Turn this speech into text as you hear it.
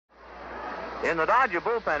in the Dodger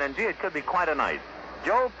bullpen, and gee, it could be quite a night.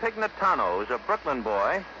 Joe Pignatano is a Brooklyn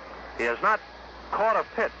boy. He has not caught a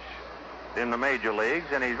pitch in the major leagues,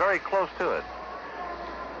 and he's very close to it.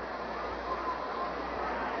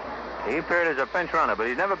 He appeared as a pinch runner, but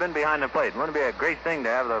he's never been behind the plate. It wouldn't be a great thing to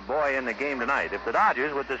have the boy in the game tonight. If the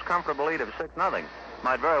Dodgers, with this comfortable lead of 6-0,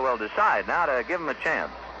 might very well decide now to give him a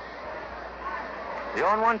chance. The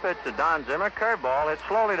 0-1 pitch to Don Zimmer. Curveball hits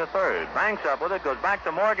slowly to third. Banks up with it, goes back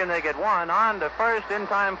to Morgan. They get one. On to first in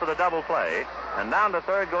time for the double play. And down to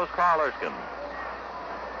third goes Carl Erskine.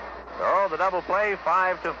 So the double play,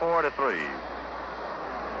 5-4 to 3.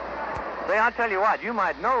 Say, I'll tell you what, you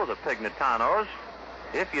might know the Pignatanos.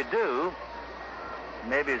 If you do,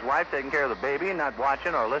 maybe his wife taking care of the baby, not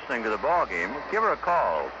watching or listening to the ball game, give her a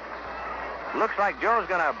call. Looks like Joe's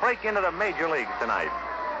going to break into the major leagues tonight.